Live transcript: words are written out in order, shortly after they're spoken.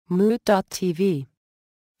Mood.tv.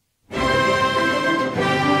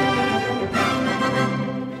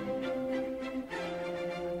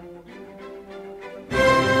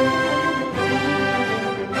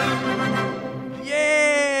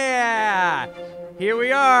 Yeah! Here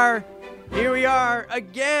we are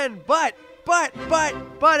again. But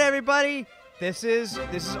everybody, this is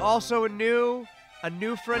also a new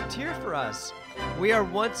frontier for us. We are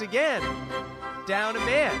once again down a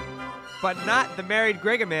man, but not the married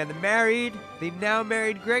Gregaman. The now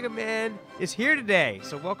married Gregaman is here today.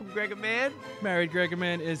 So welcome, Gregaman. Married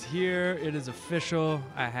Gregaman is here. It is official.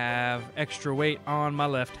 I have extra weight on my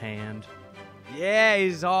left hand. Yeah,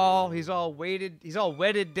 he's all weighted. He's all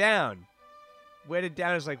wetted down. Wetted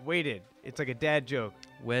down is like weighted. It's like a dad joke.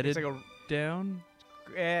 Wetted It's like down?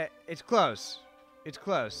 it's close. It's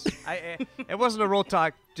close. It wasn't a Roll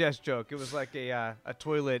Talk Jest joke. It was like a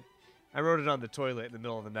toilet. I wrote it on the toilet in the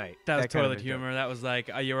middle of the night. That was kind of toilet a humor. joke. That was like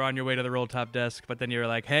you were on your way to the roll top desk, but then you were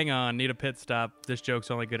like, hang on, need a pit stop. This joke's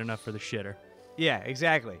only good enough for the shitter. Yeah,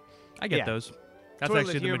 exactly. I get Yeah. those. That's Toilet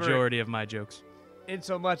actually the humor- majority of my jokes. In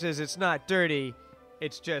so much as it's not dirty,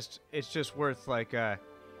 it's just worth like a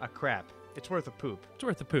crap. It's worth a poop. It's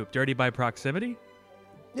worth the poop. Dirty by proximity?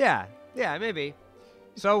 Yeah, maybe.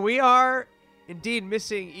 So we are indeed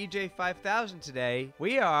missing EJ 5000 today.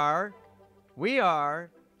 We are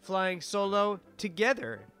flying solo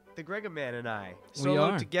together. The Gregaman and I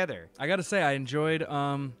solo are. together. I gotta say, I enjoyed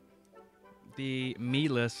the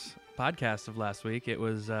meatless podcast of last week. It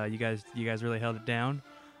was you guys really held it down.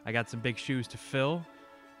 I got some big shoes to fill.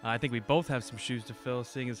 I think we both have some shoes to fill,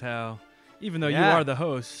 seeing as how, even though you Yeah. are the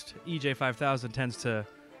host, EJ 5000 tends to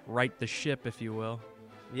right the ship, if you will.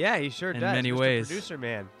 Yeah, he sure In does. many Mr. ways. Producer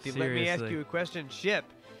man. Let me ask Seriously. you a question. Ship.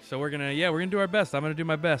 So we're gonna do our best. I'm gonna do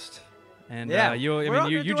my best. And Yeah, you we're all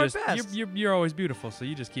gonna do our just best. you're always beautiful. So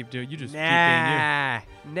you just keep doing. You just keep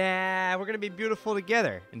being Nah. We're gonna be beautiful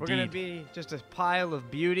together. We're gonna Indeed. be just a pile of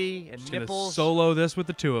beauty and you. Just gonna nipples. solo this with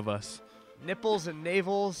the two of us. Nipples and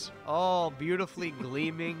navels, all beautifully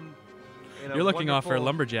gleaming. in a You're looking awful wonderful-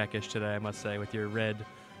 lumberjackish today, I must say, with your red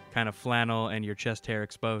kind of flannel and your chest hair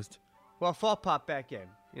exposed. Well, fall popped back in.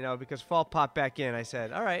 Because fall popped back in, I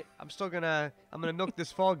said, all right, I'm gonna milk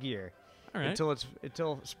this fall gear All right.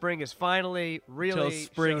 until spring is finally really Until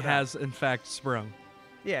spring showed up. has in fact sprung.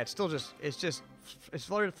 Yeah, it's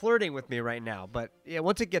flirting with me right now. But yeah,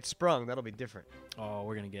 once it gets sprung, that'll be different. Oh,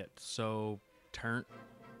 we're gonna get so turnt.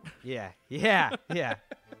 Yeah,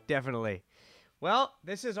 definitely. Well,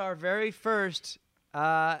 this is our very first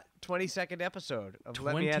 20-second episode of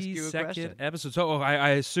Let Me Ask You a 22nd Question. episode. So I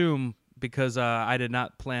assume, because I did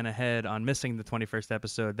not plan ahead on missing the 21st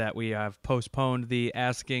episode, that we have postponed the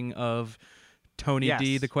asking of Tony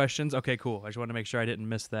D Yes. the questions. Okay, cool. I just wanted to make sure I didn't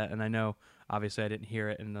miss that, and I know obviously I didn't hear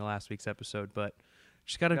it in the last week's episode, but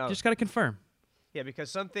just gotta confirm. Yeah, because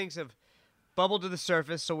some things have bubbled to the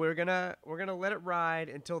surface, so we're gonna let it ride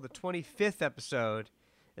until the 25th episode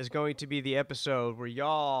is going to be the episode where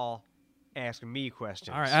y'all ask me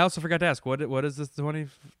questions. All right. I also forgot to ask, what is this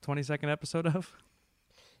 22nd episode of?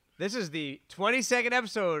 This is the 22nd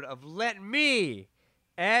episode of Let Me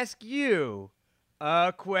Ask You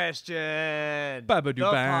a Question. The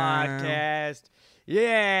Ba-ba-doo-bam. podcast.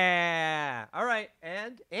 Yeah. All right.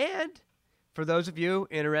 And for those of you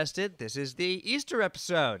interested, this is the Easter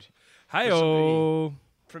episode. Hi-oh.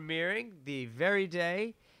 Premiering the very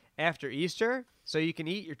day after Easter, so you can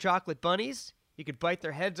eat your chocolate bunnies. You can bite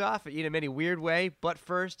their heads off and eat them any weird way, but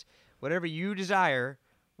first, whatever you desire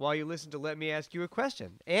while you listen to Let Me Ask You a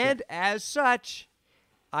Question. And as such,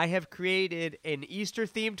 I have created an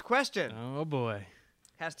Easter-themed question. Oh, boy.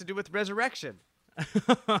 Has to do with resurrection.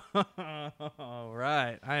 All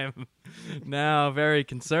right. I am now very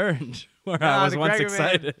concerned, where Ah, I was the once Gregaman.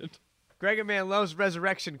 excited. Gregaman loves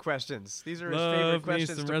resurrection questions. These are his favorite Love me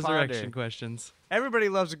questions some to resurrection ponder. questions. Everybody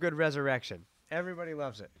loves a good resurrection. Everybody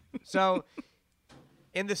loves it. So,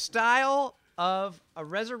 in the style of a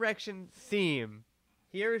resurrection theme,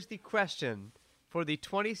 here is the question for the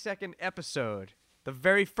 22nd episode, the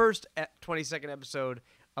very first 22nd episode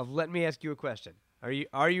of Let Me Ask You a Question.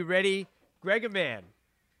 Are you ready, Gregaman?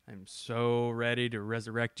 I'm so ready to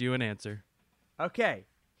resurrect you and answer. Okay.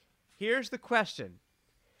 Here's the question.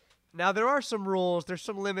 Now, there are some rules. There's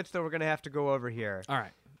some limits that we're going to have to go over here. All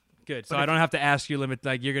right. Good. So But I if- don't have to ask you you're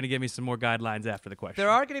going to give me some more guidelines after the question. There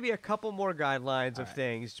are going to be a couple more guidelines of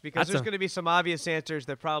things because That's there's a- going to be some obvious answers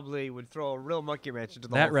that probably would throw a real monkey wrench into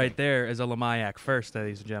the That whole right thing. there is a Lamayak first,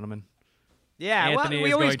 ladies and gentlemen. Yeah, Anthony well, we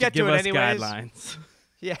is always going get to give to it us anyways. guidelines.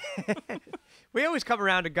 Yeah, We always come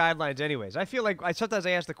around to guidelines anyways. I feel like sometimes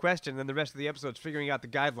I ask the question, and then the rest of the episode's figuring out the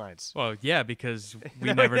guidelines. Well, yeah, because we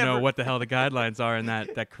We never know never- what the hell the guidelines are in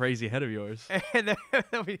that crazy head of yours. And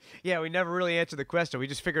then we never really answer the question. We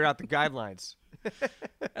just figure out the guidelines.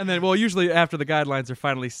 And then, well, usually after the guidelines are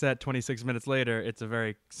finally set 26 minutes later, it's a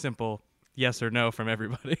very simple yes or no from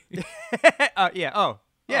everybody. Yeah. Oh,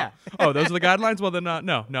 yeah. Oh, those are the guidelines? Well, then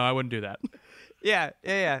no, I wouldn't do that. Yeah.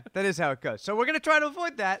 That is how it goes. So we're going to try to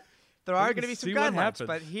avoid that. There are going to be some See what guidelines, happens.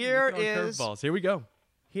 but here Throwing is curveballs. Here we go.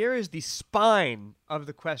 the spine of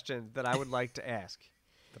the question that I would like to ask.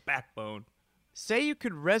 The backbone. Say you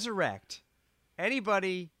could resurrect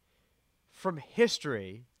anybody from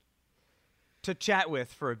history to chat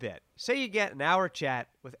with for a bit. Say you get an hour chat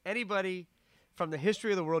with anybody from the history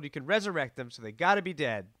of the world. You can resurrect them, so they got to be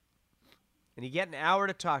dead. And you get an hour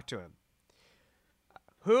to talk to him.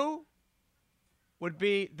 Who would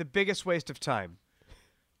be the biggest waste of time?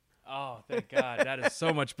 Oh, thank God. That is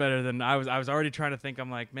so much better than I was. I was already trying to think.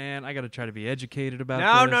 I'm like, man, I got to try to be educated about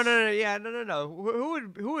this. No. Yeah, no.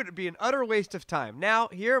 Who would be an utter waste of time? Now,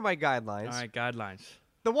 here are my guidelines. All right, guidelines.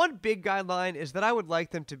 The one big guideline is that I would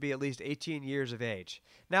like them to be at least 18 years of age.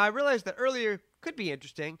 Now, I realized that earlier could be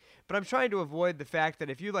interesting, but I'm trying to avoid the fact that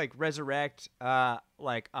if you resurrect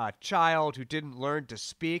like a child who didn't learn to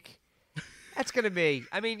speak, that's going to be,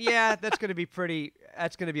 that's going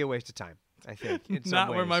to be a waste of time, I think. In some Not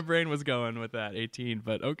where ways. my brain was going with that 18,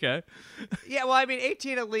 but okay. Yeah, well,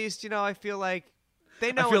 18 at least, I feel like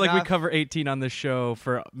they know I feel like we enough. cover 18 on this show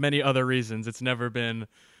for many other reasons. It's never been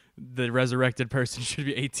the resurrected person should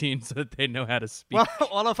be 18 so that they know how to speak.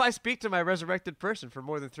 Well, if I speak to my resurrected person for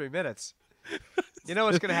more than 3 minutes, you know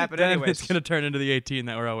what's going to happen then anyways. it's going to turn into the 18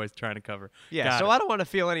 that we're always trying to cover. Yeah, Got so it. I don't want to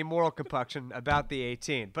feel any moral compunction about the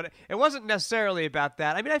 18. But it wasn't necessarily about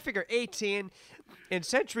that. I figure 18 in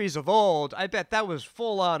centuries of old, I bet that was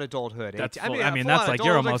full-on adulthood. That's 18 full, I mean, full-on that's like adult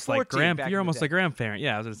you're was almost like 14 back in you're the almost day. like grandparent.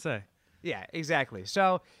 Yeah, I was going to say. Yeah, exactly.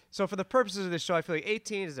 So for the purposes of this show, I feel like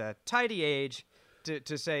 18 is a tidy age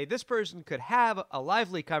to say this person could have a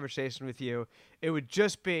lively conversation with you. It would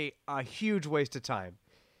just be a huge waste of time.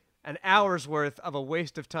 An hour's worth of a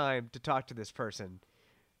waste of time to talk to this person.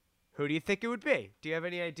 Who do you think it would be? Do you have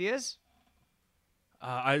any ideas?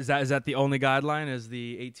 Is that the only guideline? Is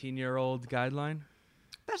the 18-year-old guideline?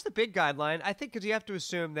 That's the big guideline. I think because you have to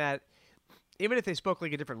assume that even if they spoke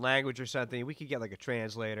like a different language or something, we could get like a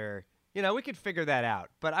translator. We could figure that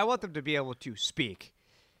out. But I want them to be able to speak.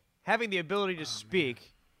 Having the ability to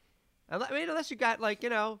speak. Unless you got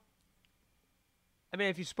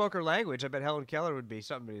if you spoke her language, I bet Helen Keller would be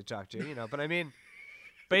somebody to talk to, but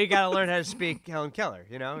but you got to learn how to speak Helen Keller,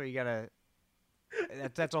 you got to,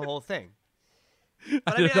 that's a whole thing.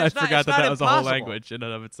 But I it's not- forgot it's that not was a whole impossible. language in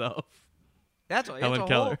and of itself. It's Helen a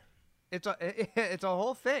Keller. whole, it's a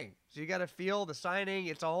whole thing. So you got to feel the signing.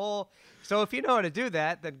 It's a whole. So if you know how to do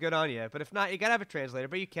that, then good on you. But if not, you got to have a translator.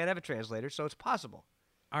 But you can't have a translator, so it's possible.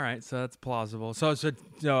 All right, so that's plausible. So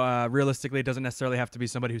realistically, it doesn't necessarily have to be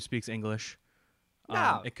somebody who speaks English.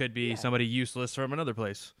 No. It could be Yeah. somebody useless from another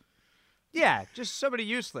place. Yeah, just somebody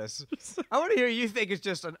useless. I want to hear you think it's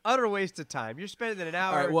just an utter waste of time. You're spending an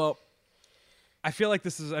hour. All right, well, I feel like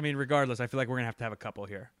this is, regardless, I feel like we're going to have a couple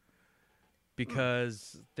here.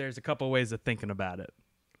 Because there's a couple ways of thinking about it.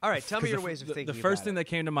 All right, tell me 'Cause your the- ways of the- thinking The first about thing it. that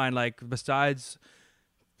came to mind, besides,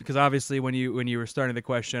 because obviously when you were starting the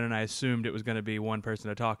question and I assumed it was going to be one person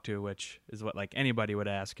to talk to, which is what anybody would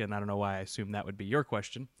ask, and I don't know why I assumed that would be your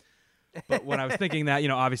question. But when I was thinking that,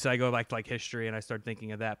 obviously I go back to history and I start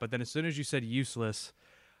thinking of that. But then as soon as you said useless,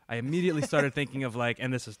 I immediately started thinking of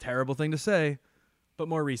and this is a terrible thing to say, but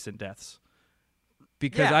more recent deaths.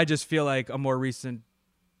 Because Yeah. I just feel like a more recent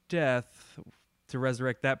death, to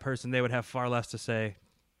resurrect that person, they would have far less to say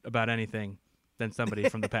about anything than somebody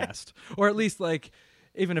from the past. Or at least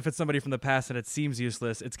even if it's somebody from the past and it seems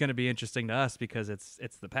useless, it's going to be interesting to us because it's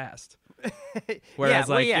the past. Whereas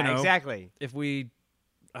exactly. if we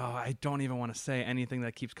I don't even want to say anything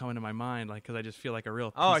that keeps coming to my mind because I just feel like a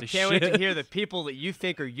real piece Oh, I of can't shit. wait to hear the people that you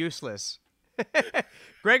think are useless.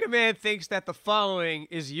 Greg Man thinks that the following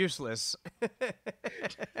is useless.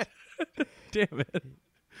 Damn it.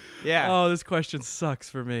 Yeah. Oh, this question sucks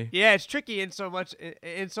for me. Yeah, it's tricky in so much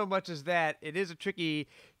as that it is a tricky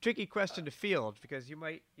question to field because you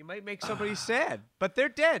might make somebody sad, but they're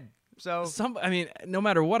dead. So No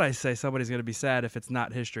matter what I say, somebody's going to be sad if it's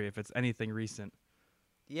not history, if it's anything recent.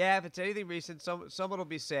 yeah, if it's anything recent, someone will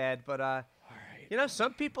be sad. But All right.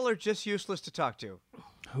 some people are just useless to talk to.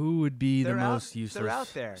 Who would be They're the out- most useless? they're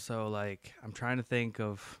out there. So I'm trying to think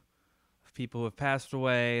of people who have passed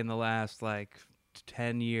away in the last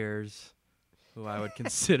 10 years who I would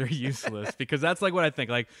consider useless because that's what I think.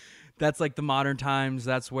 that's like the modern times.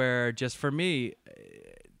 That's where, just for me,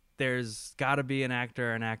 there's got to be an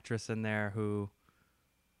actor or an actress in there who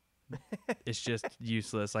is just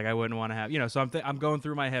useless. Like I wouldn't want to have, so I'm going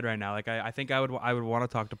through my head right now. Like I think I would want to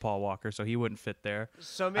talk to Paul Walker, so he wouldn't fit there.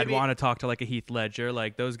 So I'd maybe want to talk to like a Heath Ledger.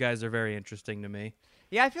 Like those guys are very interesting to me.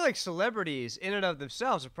 Yeah, I feel like celebrities in and of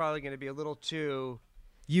themselves are probably going to be a little too.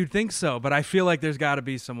 You'd think so, but I feel like there's got to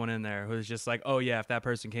be someone in there who's just like, oh yeah, if that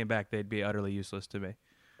person came back, they'd be utterly useless to me.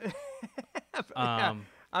 Yeah,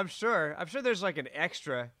 I'm sure. I'm sure there's like an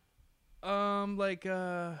extra. Like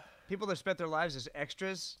People that spent their lives as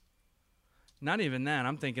extras. not even that.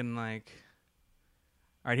 I'm thinking like,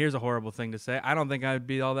 all right, here's a horrible thing to say. I don't think I'd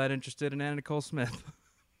be all that interested in Anna Nicole Smith.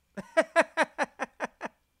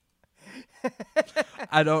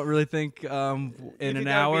 I don't really think in an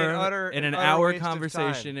hour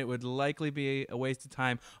conversation it would likely be a waste of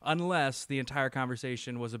time unless the entire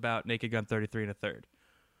conversation was about Naked Gun 33 1/3.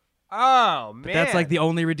 Oh man, But that's like the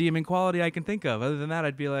only redeeming quality I can think of. Other than that,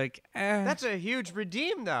 I'd be like, eh. That's a huge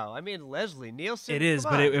redeem, though. I mean, Leslie Nielsen. It is,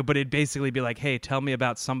 come but on. it'd basically be like, hey, tell me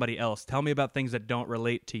about somebody else. Tell me about things that don't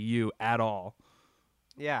relate to you at all.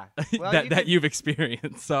 Yeah, well, that you've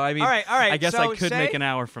experienced. So I mean, All right. I guess So I could make an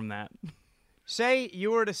hour from that. Say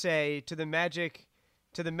you were to say to the magic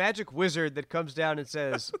wizard that comes down and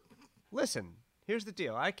says, "Listen, here's the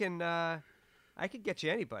deal. I can get you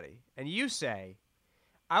anybody." And you say,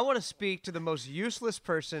 "I want to speak to the most useless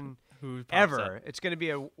person Who pops ever. up? It's going to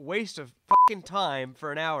be a waste of fucking time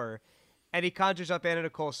for an hour." And he conjures up Anna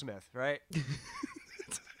Nicole Smith, right?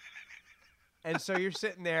 And so you're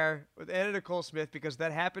sitting there with Anna Nicole Smith because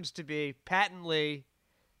that happens to be patently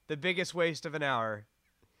the biggest waste of an hour.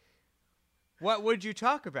 What would you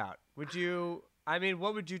talk about? Would you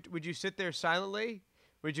sit there silently?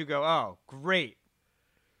 Would you go, "Oh, great,"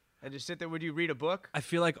 and just sit there? Would you read a book? I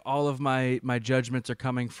feel like all of my judgments are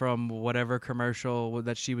coming from whatever commercial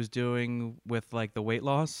that she was doing with like the weight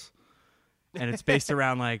loss. And it's based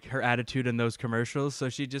around like her attitude in those commercials. So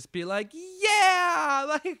she'd just be like, yeah,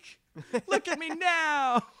 like, look at me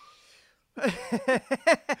now.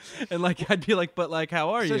 And like, I'd be like, but like, how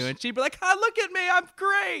are So you? And she'd be like, look at me. I'm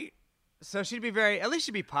great. So she'd be at least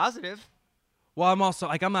she'd be positive. Well, I'm also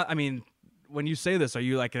like, I mean, when you say this, are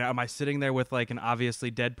you like, am I sitting there with like an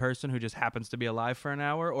obviously dead person who just happens to be alive for an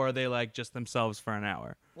hour? Or are they like just themselves for an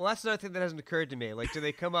hour? Well, that's another thing that hasn't occurred to me. Like, do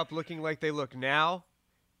they come up looking like they look now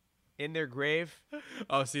in their grave?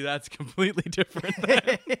 Oh, see, that's completely different.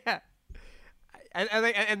 Then. Yeah.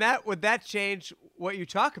 And that would that change what you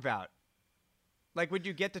talk about? Like, would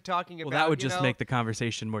you get to talking about? Well, that would just make the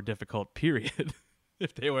conversation more difficult, period.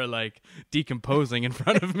 If they were like decomposing in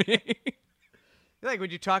front of me. Like,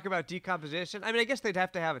 would you talk about decomposition? I mean, I guess they'd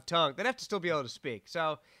have to have a tongue. They'd have to still be able to speak.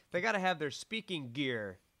 So they got to have their speaking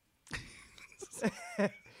gear.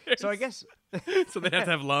 So I guess. So they have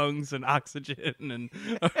to have lungs and oxygen and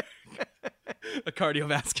a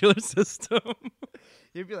cardiovascular system.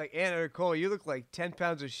 You'd be like, "Anna Nicole, you look like 10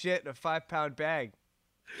 pounds of shit in a 5-pound bag."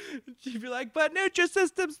 She'd be like, but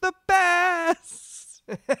Nutrisystem's the best.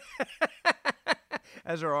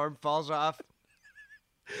 As her arm falls off.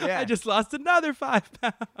 Yeah. I just lost another 5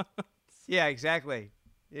 pounds. Yeah, exactly.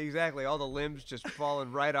 Exactly. All the limbs just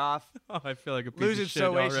falling right off. Oh, I feel like a piece Losing of shit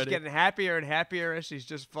so weight, already. she's getting happier and happier as she's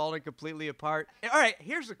just falling completely apart. All right,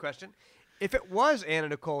 here's the question. If it was Anna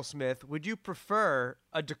Nicole Smith, would you prefer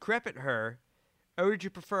a decrepit her, or would you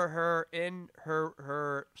prefer her in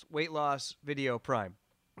her weight loss video prime?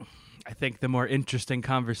 I think the more interesting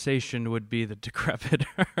conversation would be the decrepit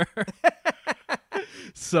her.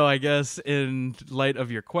 So I guess in light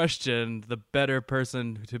of your question, the better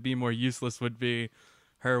person to be more useless would be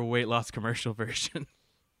her weight loss commercial version.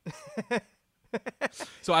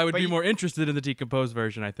 So I would be more interested in the decomposed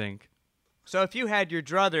version, I think. So if you had your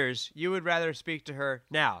druthers, you would rather speak to her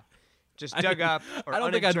now, just dug up or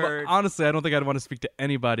uninterred. Honestly, I don't think I'd want to speak to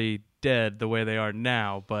anybody dead the way they are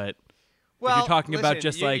now, but Well, if you're talking about listen,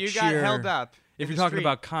 just you, like you sheer, got held up. if in you're the talking street.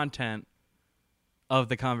 about content of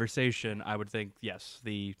the conversation, I would think yes,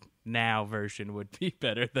 the now version would be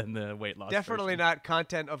better than the weight loss. Definitely version. not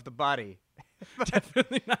content of the body.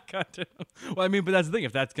 Definitely not content. Well, I mean, but that's the thing.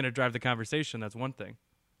 If that's going to drive the conversation, that's one thing.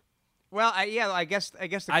 Well, I guess the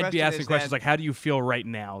question I'd be asking is questions that, like, "How do you feel right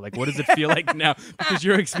now? Like, what does it feel like now?" Because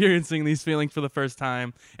you're experiencing these feelings for the first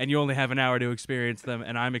time, and you only have an hour to experience them,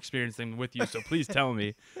 and I'm experiencing them with you. So please tell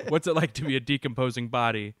me, what's it like to be a decomposing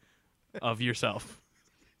body of yourself?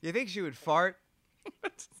 You think she would fart?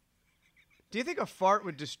 Do you think a fart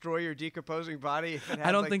would destroy your decomposing body? If it had,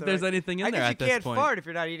 I don't like, think the there's right- anything in I there guess at you this can't point. fart if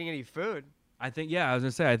you're not eating any food. I think, yeah, I was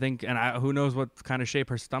gonna say, I think, and who knows what kind of shape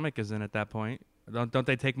her stomach is in at that point? Don't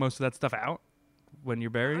they take most of that stuff out when you're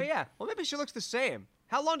buried? Oh yeah. Well, maybe she looks the same.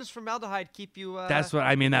 How long does formaldehyde keep you? That's what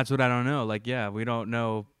I mean. That's what I don't know. Like, yeah, we don't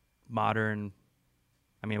know modern.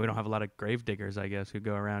 I mean, we don't have a lot of grave diggers, I guess, who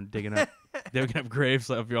go around digging up graves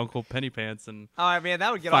of your Uncle Penny Pants and Oh man,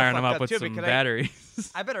 that would get firing all them fucked up with too. some Because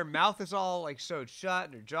batteries. I bet her mouth is all like sewed shut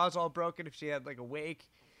and her jaw's all broken if she had like a wake.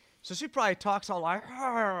 So she probably talks all like.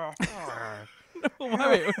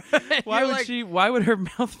 Why would her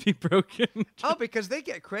mouth be broken? Oh, because they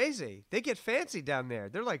get crazy. They get fancy down there.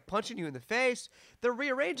 They're like punching you in the face. They're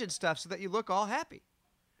rearranging stuff so that you look all happy.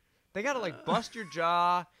 They gotta like bust your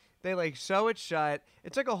jaw. They like sew it shut.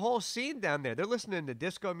 It's like a whole scene down there. They're listening to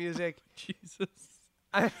disco music. Jesus.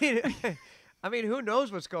 I mean, who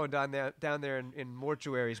knows what's going down there in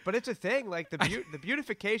mortuaries? But it's a thing. Like the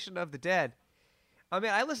beautification of the dead. I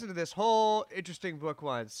mean, I listened to this whole interesting book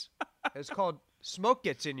once. It's called Smoke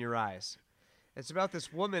Gets in Your Eyes. It's about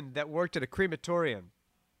this woman that worked at a crematorium.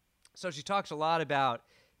 So she talks a lot about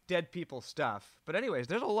dead people stuff. But anyways,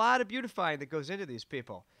 there's a lot of beautifying that goes into these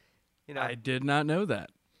people. You know, I did not know that.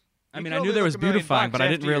 I You mean, can I knew only there look was $1 million beautifying, but I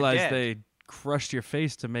after didn't you're realize dead. they crushed your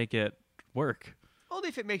face to make it work. only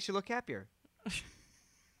if it makes you look happier.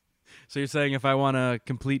 So you're saying if I want a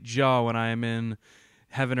complete jaw when I am in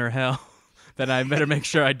heaven or hell, then I better make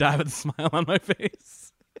sure I die with a smile on my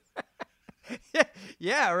face.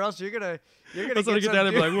 Yeah, or else you're gonna That's when I get get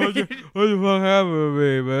down there and be like, dude- what the fuck happened to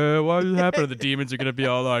me, man? What just happened? The demons are going to be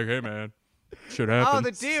all like, hey, man, shit happens. Oh,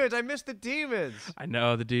 the demons! I missed the demons. I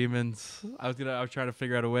know, the demons. I was trying to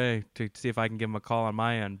figure out a way to see if I can give them a call on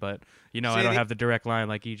my end, but, I See, don't have the direct line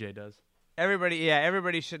like EJ does.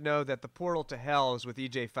 Everybody should know that the portal to hell is with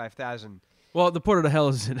EJ 5000. Well, the portal to hell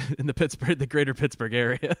is in the greater Pittsburgh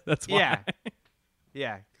area. That's why.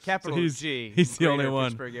 Yeah, capital he's- G. he's the only greater one.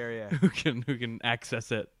 Pittsburgh area. who can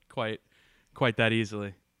access it quite that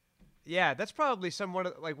easily. Yeah, that's probably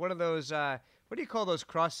one of those. What do you call those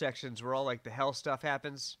cross sections where all like the hell stuff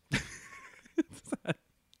happens?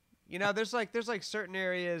 You know, there's like certain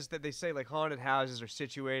areas that they say like haunted houses are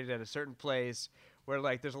situated at a certain place where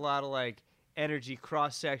like there's a lot of like energy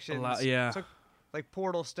cross sections. Yeah. So, like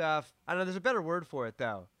portal stuff. I don't know. There's a better word for it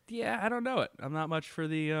though. Yeah, I don't know it. I'm not much for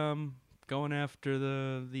the going after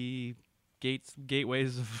the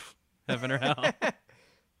gateways of heaven or hell.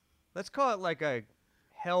 Let's call it like a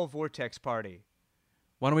hell vortex party.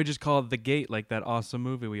 Why don't we just call it The Gate, like that awesome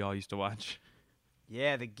movie we all used to watch?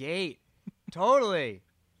 Yeah, the gate. Totally.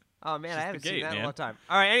 Oh man, Just I the haven't seen gate, that in a man. long time.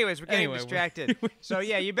 All right, anyways, we're getting Anyway, distracted. So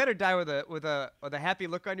yeah, you better die with a happy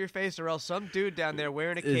look on your face, or else some dude down there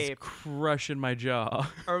wearing a Is cape crushing my jaw.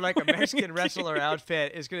 or like a Mexican wrestler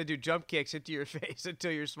outfit is gonna do jump kicks into your face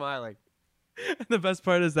until you're smiling. The best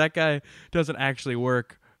part is that guy doesn't actually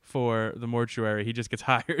work for the mortuary. He just gets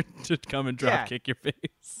hired to come and drop Yeah. kick your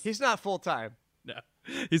face. He's not full time. No,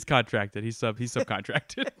 he's contracted. He's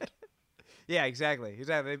subcontracted. Yeah, exactly.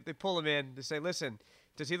 They pull him in to say, "Listen,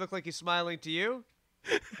 does he look like he's smiling to you?"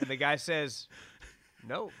 And the guy says,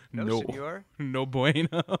 "No, No. senor." No bueno.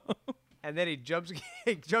 And then he jump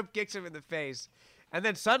kicks him in the face, and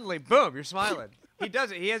then suddenly, boom, you're smiling. He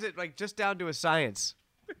does it. He has it like just down to a science.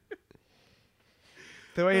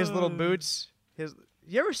 The way his little boots.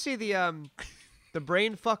 You ever see the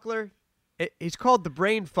brain fuckler? He's called the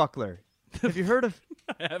brain fuckler. Have you heard of?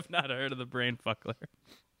 I have not heard of the brain fuckler.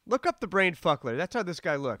 Look up the brain fuckler. That's how this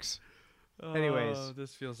guy looks. Anyways. Oh,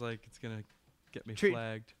 this feels like it's gonna get me Treat-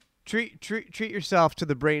 flagged. Treat yourself to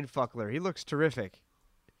the brain fuckler. He looks terrific.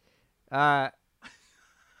 You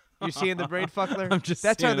seeing the brain fuckler? I'm just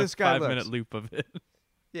That's how seeing this a guy 5-minute looks. loop of it.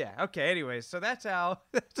 Yeah. Okay. Anyways, so that's how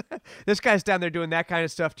this guy's down there doing that kind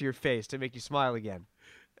of stuff to your face to make you smile again.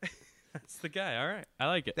 That's the guy. All right, I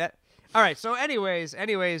like it. All right. So, anyways,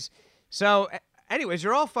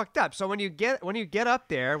 you're all fucked up. So when you get up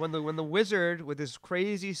there, when the wizard with his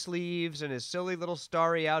crazy sleeves and his silly little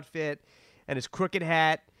starry outfit and his crooked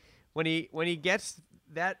hat, when he gets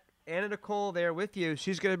that Anna Nicole there with you,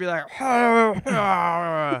 she's gonna be like,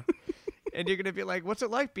 and you're gonna be like, "What's it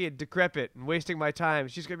like being decrepit and wasting my time?"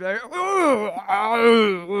 She's gonna be like,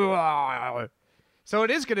 so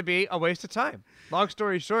it is gonna be a waste of time. Long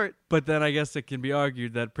story short. But then I guess it can be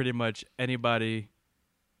argued that pretty much anybody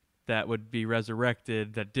that would be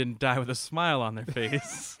resurrected that didn't die with a smile on their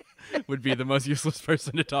face would be the most useless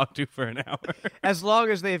person to talk to for an hour. As long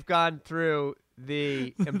as they've gone through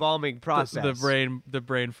the embalming process. The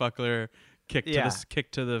brain fuckler kick Yeah.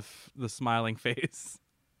 to the smiling face.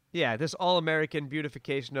 Yeah, this all-American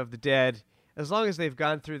beautification of the dead. As long as they've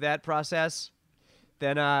gone through that process,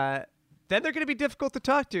 then they're going to be difficult to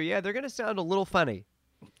talk to. Yeah, they're going to sound a little funny.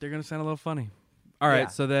 They're gonna sound a little funny. All right, Yeah.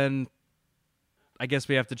 so then I guess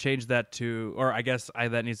we have to change that to, or I guess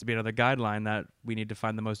that needs to be another guideline that we need to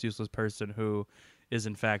find the most useless person who is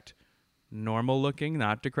in fact normal looking,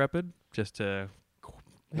 not decrepit, just to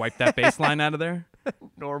wipe that baseline out of there.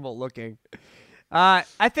 Normal looking. I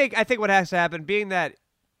think what has to happen, being that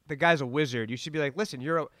the guy's a wizard, you should be like, listen,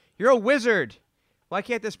 you're a wizard. Why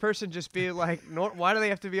can't this person just be like, why do they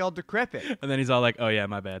have to be all decrepit? And then he's all like, oh yeah,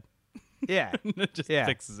 my bad. Yeah. Just Yeah.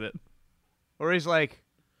 fixes it. Or he's like,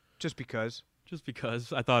 just because. Just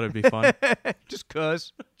because I thought it'd be fun. Just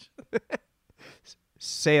cause.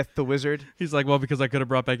 Saith the wizard. He's like, well, because I could have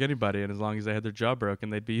brought back anybody, and as long as they had their jaw broken,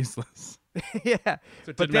 they'd be useless. Yeah. So it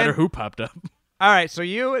But didn't matter who popped up. All right, so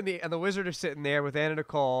you and the wizard are sitting there with Anna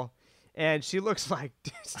Nicole, and she looks like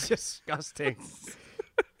it's disgusting.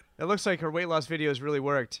 It looks like her weight loss videos really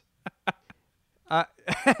worked.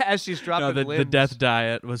 As she's dropping No, limbs. the death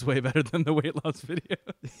diet was way better than the weight loss video.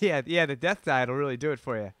 Yeah, the death diet will really do it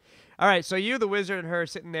for you. All right, so you, the wizard, and her are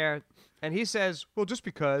sitting there, and he says, well, just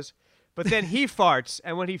because. But then he farts,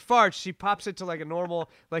 and when he farts, she pops into like a normal,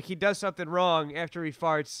 like he does something wrong after he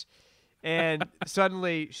farts, and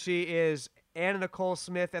suddenly she is Anna Nicole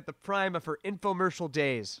Smith at the prime of her infomercial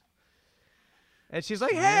days. And she's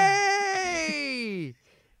like, hey!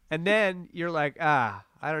 And then you're like, I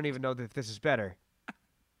don't even know that this is better.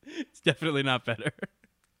 It's definitely not better.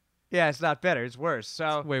 Yeah, it's not better. It's worse.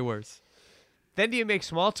 So Way worse. then do you make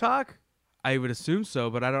small talk? I would assume so,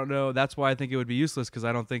 but I don't know. That's why I think it would be useless, because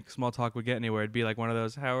I don't think small talk would get anywhere. It'd be like one of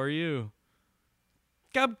those, how are you?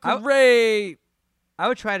 I'm great! I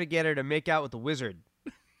would try to get her to make out with the wizard.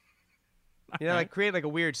 You know, like create like a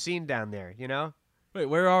weird scene down there, you know? Wait,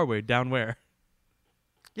 where are we? Down where?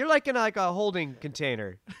 You're like in like a holding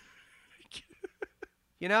container.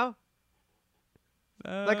 You know?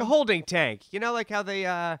 Like a holding tank. You know, like how they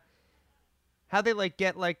like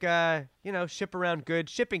get like ship around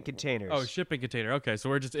goods, shipping containers. Oh, shipping container. Okay, so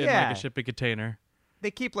we're just in Yeah. like a shipping container.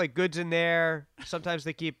 They keep like goods in there. Sometimes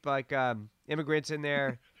they keep like immigrants in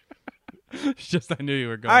there. It's just I knew you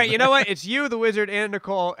were going All right, you there. know what? It's you, the wizard, and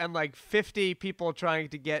Nicole, and like 50 people trying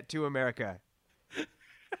to get to America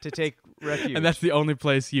to take refuge. And that's the only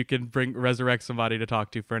place you can resurrect somebody to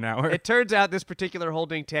talk to for an hour. It turns out this particular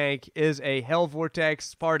holding tank is a hell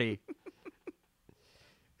vortex party.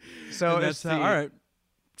 So And it's that's all right.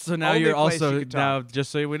 So now only you're place also you could now talk. just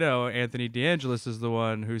so we know, Anthony DeAngelis is the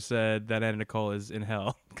one who said that Anna Nicole is in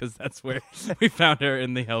hell, because that's where we found her,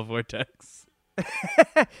 in the hell vortex.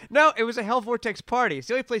 No, it was a hell vortex party. It's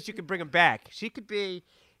the only place you could bring him back. She could be,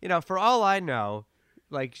 for all I know,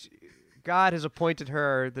 like God has appointed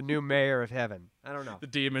her the new mayor of heaven. I don't know. The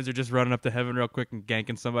demons are just running up to heaven real quick and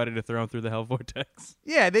ganking somebody to throw them through the hell vortex.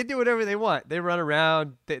 Yeah, they do whatever they want. They run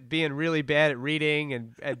around being really bad at reading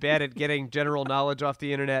and bad at getting general knowledge off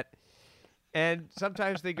the internet. And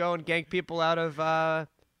sometimes they go and gank people out of,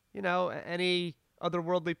 any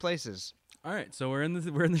otherworldly places. All right, so we're in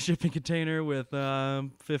the shipping container with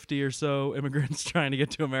 50 or so immigrants trying to get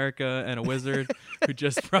to America, and a wizard who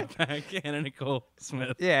just brought back Anna Nicole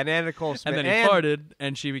Smith. Yeah, and Anna Nicole Smith. And then he farted,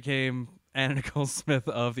 and she became Anna Nicole Smith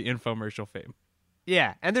of the infomercial fame.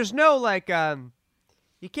 Yeah, and there's no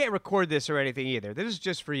you can't record this or anything either. This is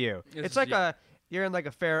just for you. It's like you're in like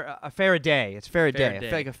a Faraday. It's Faraday,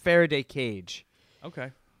 Faraday. like a Faraday cage, Okay.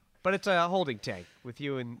 but it's a holding tank with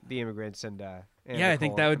you and the immigrants and. Yeah, I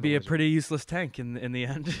think that would be a pretty useless tank in the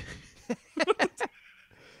end.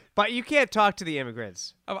 But you can't talk to the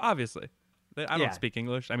immigrants, Obviously. I Yeah. don't speak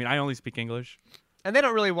English. I mean, I only speak English. and they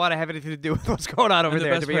don't really want to have anything to do with what's going on over And the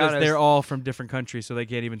there. best To be part is honest, they're all from different countries, so they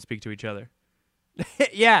can't even speak to each other.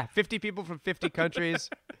 yeah, 50 people from 50 countries.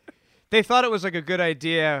 They thought it was like a good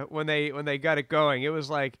idea when they got it going. It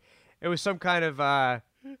was some kind of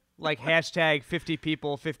like hashtag 50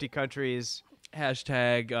 people, 50 countries.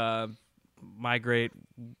 Hashtag migrate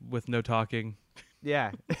with no talking.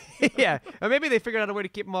 Yeah, yeah. Or maybe they figured out a way to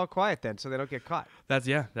keep them all quiet then, so they don't get caught. That's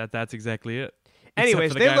exactly it. Except Anyways,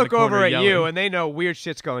 for the they guy in the look over corner at you yelling. and they know weird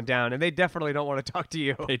shit's going down, and they definitely don't want to talk to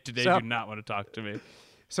you. They so, do not want to talk to me.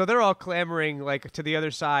 So they're all clamoring like to the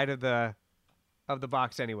other side of the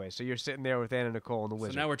box anyway. So you're sitting there with Anna Nicole and the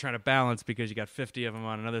wizard. So now we're trying to balance because you got 50 of them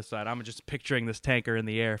on another side. I'm just picturing this tanker in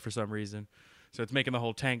the air for some reason. So it's making the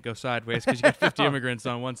whole tank go sideways because you got 50 immigrants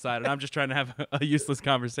on one side, and I'm just trying to have a useless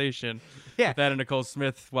conversation Yeah. with Anna Nicole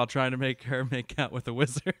Smith while trying to make her make out with a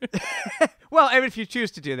wizard. Well, I mean, if you choose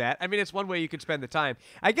to do that, I mean, it's one way you could spend the time.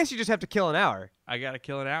 I guess you just have to kill an hour. I got to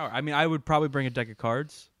kill an hour. I mean, I would probably bring a deck of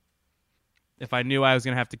cards if I knew I was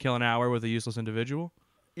going to have to kill an hour with a useless individual.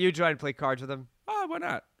 You try and play cards with them. Oh, why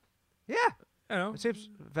not? Yeah, You know, it seems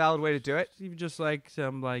a valid way to do it. even just like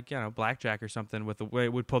some blackjack or something with the way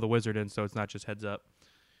it would pull the wizard in, so it's not just heads up.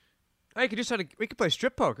 Oh, we could play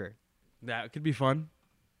strip poker. That could be fun.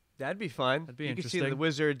 That'd be fun. That'd be you interesting. You can see the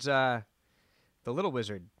wizard's, the little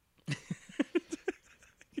wizard.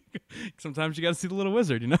 Sometimes you got to see the little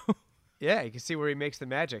wizard, you know? Yeah, you can see where he makes the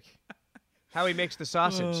magic. How he makes the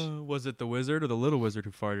sausage. Was it the wizard or the little wizard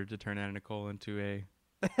who farted to turn Anna Nicole into a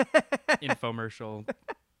infomercial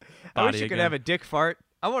I wish body you could again? have a dick fart.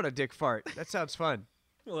 I want a dick fart. That sounds fun.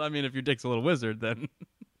 Well, I mean, if your dick's a little wizard, then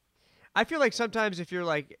I feel like sometimes if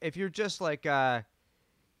you're just like,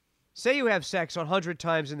 say you have sex 100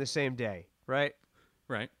 times in the same day, right?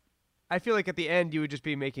 right. I feel like at the end you would just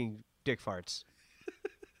be making dick farts.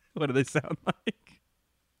 What do they sound like?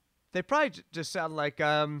 They probably just sound like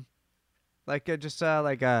you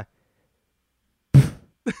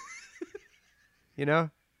know?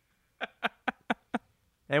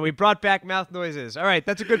 And we brought back mouth noises. All right,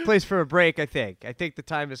 that's a good place for a break, I think. I think the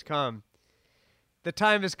time has come. The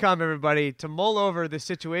time has come, everybody, to mull over the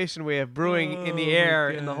situation we have brewing in the air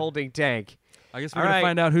in the God. holding tank. I guess we're All going right. to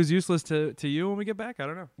find out who's useless to you when we get back. I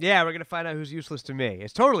don't know. Yeah, we're going to find out who's useless to me.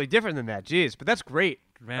 It's totally different than that. Jeez, but that's great.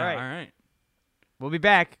 Man, All right. all right. We'll be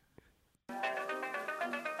back.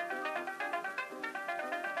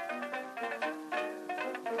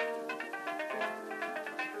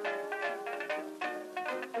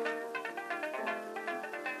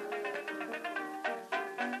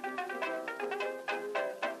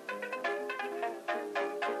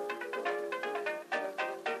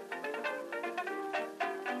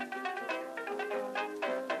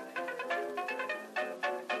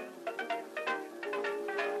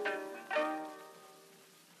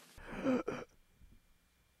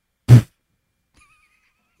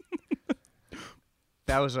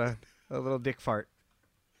 That was a little dick fart.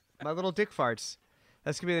 My little dick farts.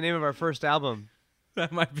 That's going to be the name of our first album.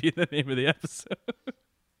 That might be the name of the episode.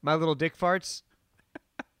 My little dick farts.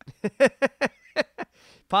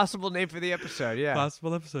 Possible name for the episode, yeah.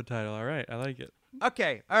 Possible episode title. All right. I like it.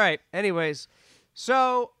 Okay, all right. Anyways,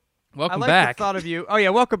 so Welcome I like back. the thought of you. Oh, yeah,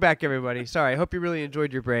 welcome back, everybody. Sorry, I hope you really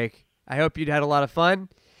enjoyed your break. I hope you'd had a lot of fun.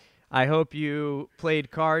 I hope you played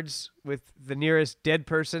cards with the nearest dead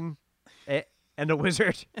person and a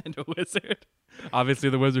wizard, And a wizard. Obviously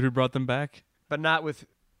the wizard who brought them back. but not with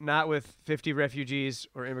 50 refugees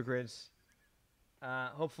or immigrants.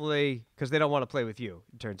 Hopefully, because they don't want to play with you,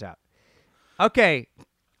 it turns out. Okay,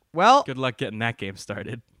 well, Good luck getting that game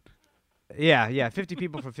started. yeah, 50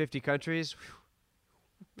 people from 50 countries. Whew.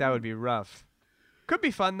 That would be rough. Could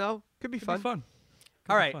be fun, though. Could be Could fun. be fun.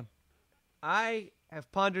 Could All be right. fun. I have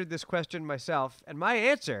pondered this question myself, and my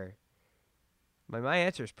answer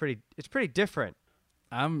is pretty different.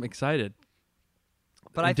 I'm excited.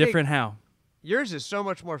 But And I think different how? yours is so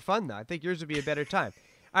much more fun, though. I think yours would be a better time.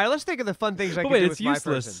 All right, let's think of the fun things I But can wait, do it's with my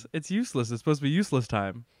useless. person. It's useless. It's supposed to be useless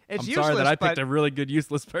time. It's I'm useless, sorry that I picked but a really good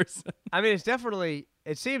useless person. I mean,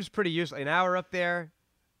 it seems pretty useful. An hour up there,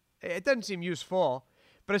 it doesn't seem useful,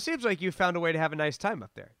 but it seems like you found a way to have a nice time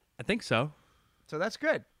up there. I think so. So that's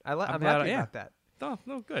good. I'm glad happy yeah. about that. Oh,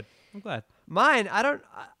 no, good. I'm glad. Mine,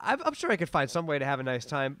 I'm sure I could find some way to have a nice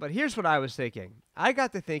time, but here's what I was thinking. I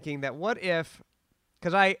got to thinking that what if,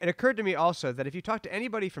 because it occurred to me also that if you talk to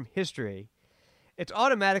anybody from history, it's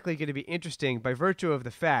automatically going to be interesting by virtue of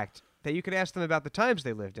the fact that you could ask them about the times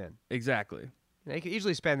they lived in. Exactly. You know, you could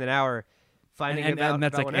easily spend an hour finding And about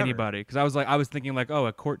that's about like whatever. anybody. Because I was thinking like, oh,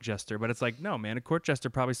 a court jester, but it's like, no, man, a court jester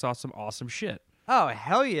probably saw some awesome shit. Oh,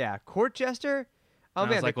 hell yeah. Court jester? Oh, And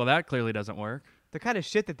I man, was like, well, that clearly doesn't work. the kind of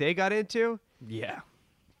shit that they got into, Yeah.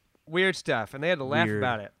 weird stuff, and they had to laugh Weird.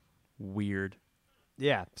 about it. Weird.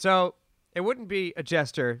 Yeah. So it wouldn't be a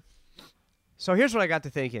jester. So here's what I got to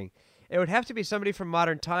thinking. It would have to be somebody from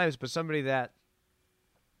modern times, but somebody that,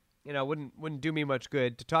 you know, wouldn't do me much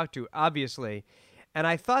good to talk to, obviously. And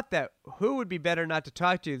I thought that who would be better not to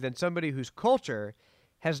talk to than somebody whose culture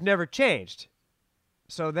has never changed.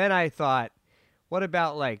 So then I thought, what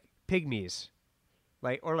about like pygmies?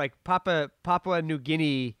 Or Papua New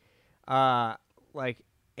Guinea, like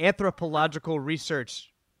anthropological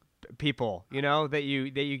research people, you know, that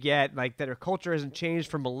you get, like, that their culture hasn't changed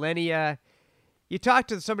for millennia. You talk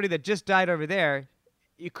to somebody that just died over there,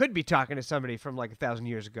 you could be talking to somebody from like 1,000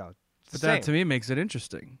 years ago. It's But the that same. to me makes it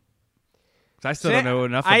interesting. 'Cause I still See, don't know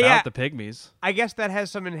enough I, about the pygmies. I guess that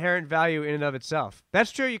has some inherent value in and of itself.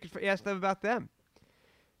 That's true. You could ask them about them.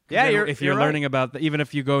 Yeah, Then you're, if you're right. learning about, even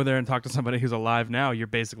if you go there and talk to somebody who's alive now, you're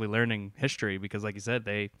basically learning history because, like you said,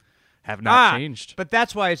 they have not changed. But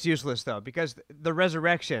that's why it's useless, though, because the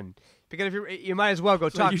resurrection. Because if you might as well go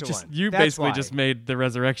So talk you to just one. you That's basically why. just made the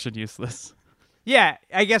resurrection useless. Yeah,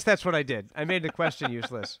 I guess that's what I did. I made the question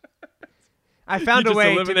useless. I found You a just way to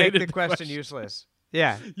make eliminated the the question question. useless.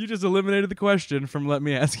 Yeah. You just eliminated the question from let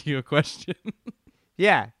me ask you a question.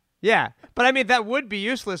 Yeah. Yeah. But I mean, that would be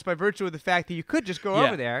useless by virtue of the fact that you could just go Yeah.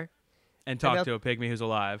 over there And talk they'll- to a pygmy who's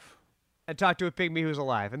alive. and talk to a pygmy who's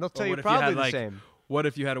alive, and they'll tell Or you what if you had, probably the like, same. What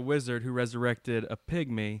if you had a wizard who resurrected a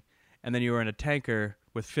pygmy, and then you were in a tanker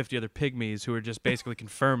with 50 other pygmies who were just basically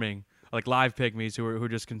confirming, like live pygmies who were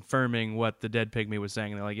just confirming what the dead pygmy was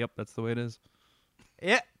saying. And they're like, yep, that's the way it is.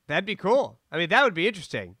 Yeah, that'd be cool. I mean, that would be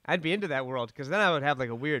interesting. I'd be into that world because then I would have like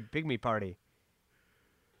a weird pygmy party.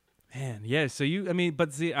 Man, yeah. So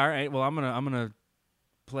but see, all right. Well, I'm gonna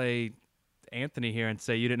play Anthony here and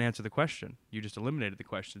say you didn't answer the question. You just eliminated the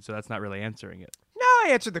question, so that's not really answering it. No, I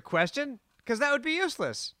answered the question because that would be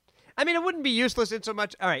useless. I mean, it wouldn't be useless in so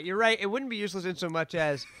much. All right, you're right. It wouldn't be useless in so much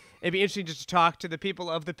as it'd be interesting just to talk to the people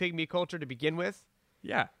of the pygmy culture to begin with.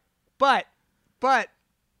 Yeah. But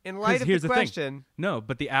in light of here's the the thing. question, No,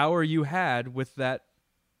 but the hour you had with that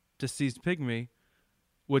deceased pygmy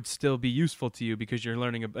would still be useful to you because you're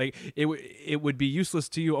learning. It would be useless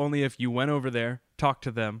to you only if you went over there, talked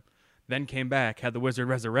to them, then came back, had the wizard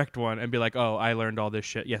resurrect one, and be like, "Oh, I learned all this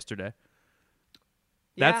shit yesterday."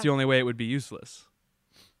 yeah, That's the only way it would be useless.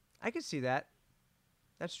 I could see that.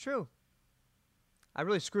 That's true. I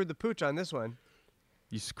really screwed the pooch on this one.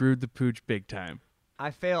 You screwed the pooch big time.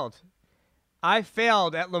 I failed. I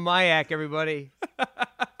failed at Lamayak, everybody.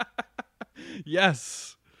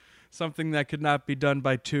 Yes. Something that could not be done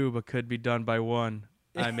by two, but could be done by one.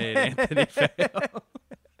 I made Anthony fail.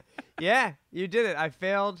 Yeah, you did it. I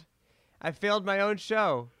failed. I failed my own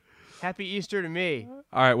show. Happy Easter to me.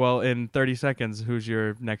 All right. Well, in 30 seconds, who's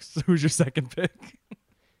your second pick?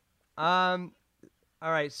 All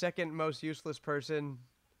right, second most useless person.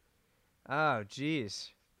 Oh, jeez.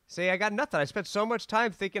 See, I got nothing. I spent so much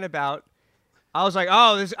time thinking about. I was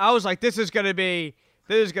like, this is gonna be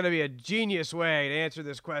a genius way to answer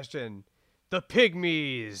this question. The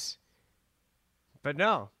pygmies. But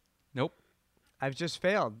no, Nope. I've just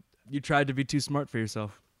failed. You tried to be too smart for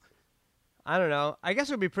yourself. I don't know. I guess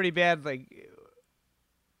it would be pretty bad, like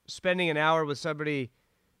spending an hour with somebody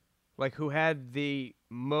like who had the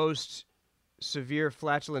most severe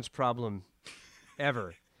flatulence problem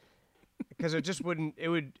ever, because it just wouldn't. It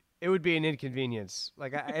would be an inconvenience.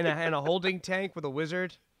 Like in a holding tank with a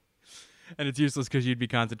wizard. And it's useless because you'd be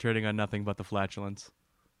concentrating on nothing but the flatulence.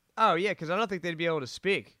 Oh yeah, because I don't think they'd be able to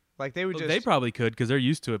speak. Like they would Well, just. they probably could because they're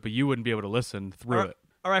used to it, but you wouldn't be able to listen through it.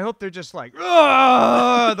 Or I hope they're just like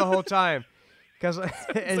the whole time, because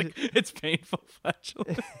It's painful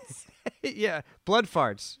flatulence. yeah, blood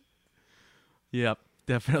farts. Yep,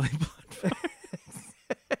 definitely blood farts.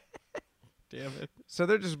 Damn it. So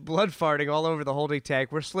they're just blood farting all over the holding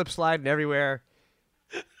tank. We're slip sliding everywhere.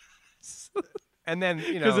 And then,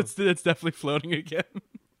 Because it's definitely floating again.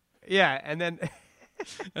 yeah, and then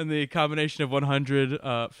And the combination of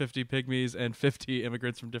 150 pygmies and 50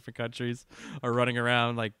 immigrants from different countries are running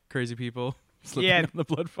around like crazy people, slipping Yeah. on the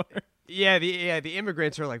blood fart. the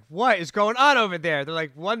immigrants are like, what is going on over there? They're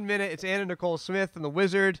like, 1 minute it's Anna Nicole Smith and the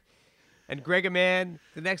Wizard and Gregaman.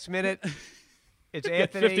 The next minute it's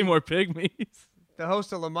Anthony, 50 more pygmies. the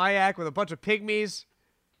host of Lamayak with a bunch of pygmies.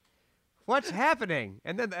 What's happening?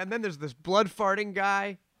 And then there's this blood farting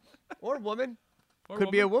guy or woman. Or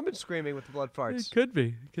Could be a woman. woman screaming with the blood It farts. could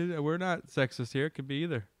be. We're not sexist here. It could be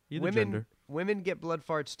either gender. Women get blood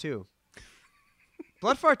farts too.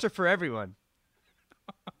 Blood farts are for everyone.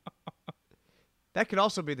 That could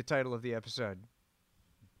also be the title of the episode.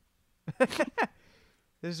 This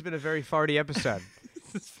has been a very farty episode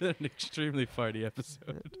This has been an extremely farty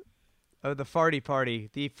episode. of the farty party,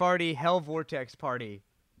 the farty hell vortex party.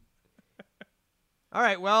 All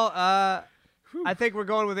right, well, I think we're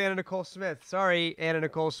going with Anna Nicole Smith. Sorry, Anna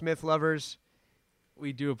Nicole Smith lovers.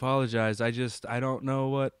 We do apologize. I don't know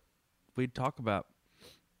what we'd talk about.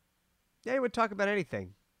 Yeah, you would talk about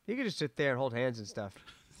anything. You could just sit there and hold hands and stuff.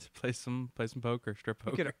 Play some poker, strip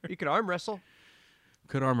poker. You could arm wrestle.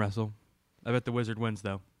 Could arm wrestle. I bet the wizard wins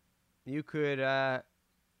though. You could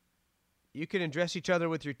undress each other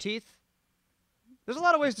with your teeth. There's a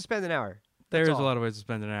lot of ways to spend an hour. There is That's a all. lot of ways to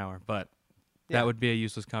spend an hour, but Yeah. that would be a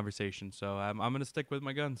useless conversation. So I'm going to stick with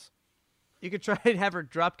my guns. You could try and have her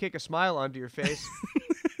drop kick a smile onto your face.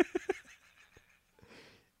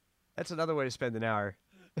 That's another way to spend an hour.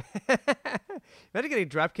 Imagine getting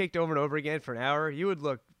drop kicked over and over again for an hour. You would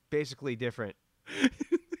look basically different.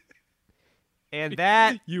 And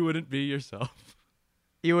that You wouldn't be yourself.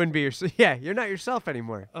 you wouldn't be yourself. Yeah, you're not yourself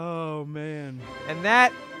anymore. Oh man. And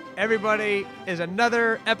that, everybody, is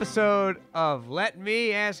another episode of Let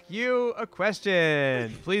Me Ask You a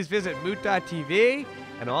Question. Please visit Moot.tv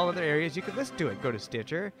and all other areas you can listen to it. Go to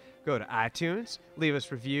Stitcher, go to iTunes, leave us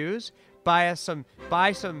reviews, buy us some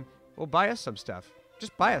stuff.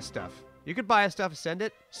 Just buy us stuff. You could buy us stuff and send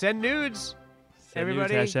it. Send nudes.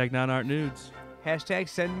 Everybody. Nudes, hashtag #NotArtNudes. Hashtag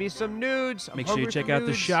send me some nudes. I'm Make sure you hungry check for out the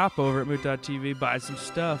nudes. shop over at Moot.tv. Buy some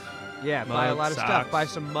stuff. Yeah, buy a Mugs, lot of stuff. socks. Buy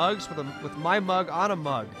some mugs with my mug on a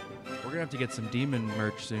mug. We're gonna have to get some demon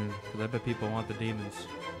merch soon because I bet people want the demons.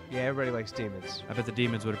 Yeah, everybody likes demons. I bet the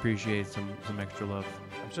demons would appreciate some extra love.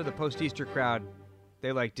 I'm sure the post-Easter crowd,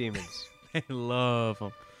 they like demons. They love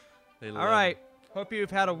them. All right. Hope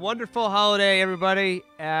you've had a wonderful holiday, everybody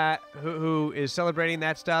who is celebrating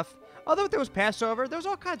that stuff. Although there was Passover, there was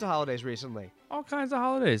all kinds of holidays recently. All kinds of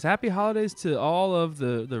holidays. Happy holidays to all of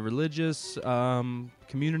the religious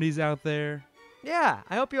communities out there. Yeah,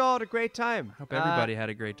 I hope you all had a great time. Hope everybody had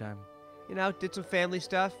a great time. Did some family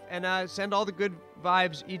stuff, and send all the good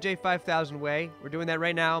vibes EJ5000 way. We're doing that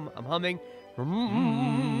right now. I'm humming.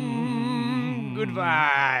 Good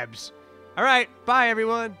vibes. All right, bye,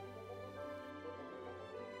 everyone.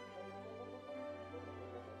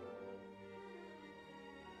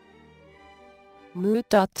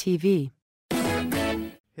 Mood.tv.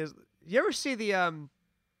 You ever see the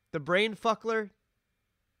brain fuckler?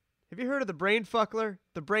 Have you heard of the brain fuckler?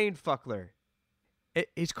 The brain fuckler.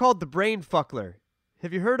 He's called the brain fuckler.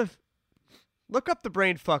 Have you heard of? Look up the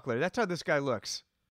brain fuckler. That's how this guy looks.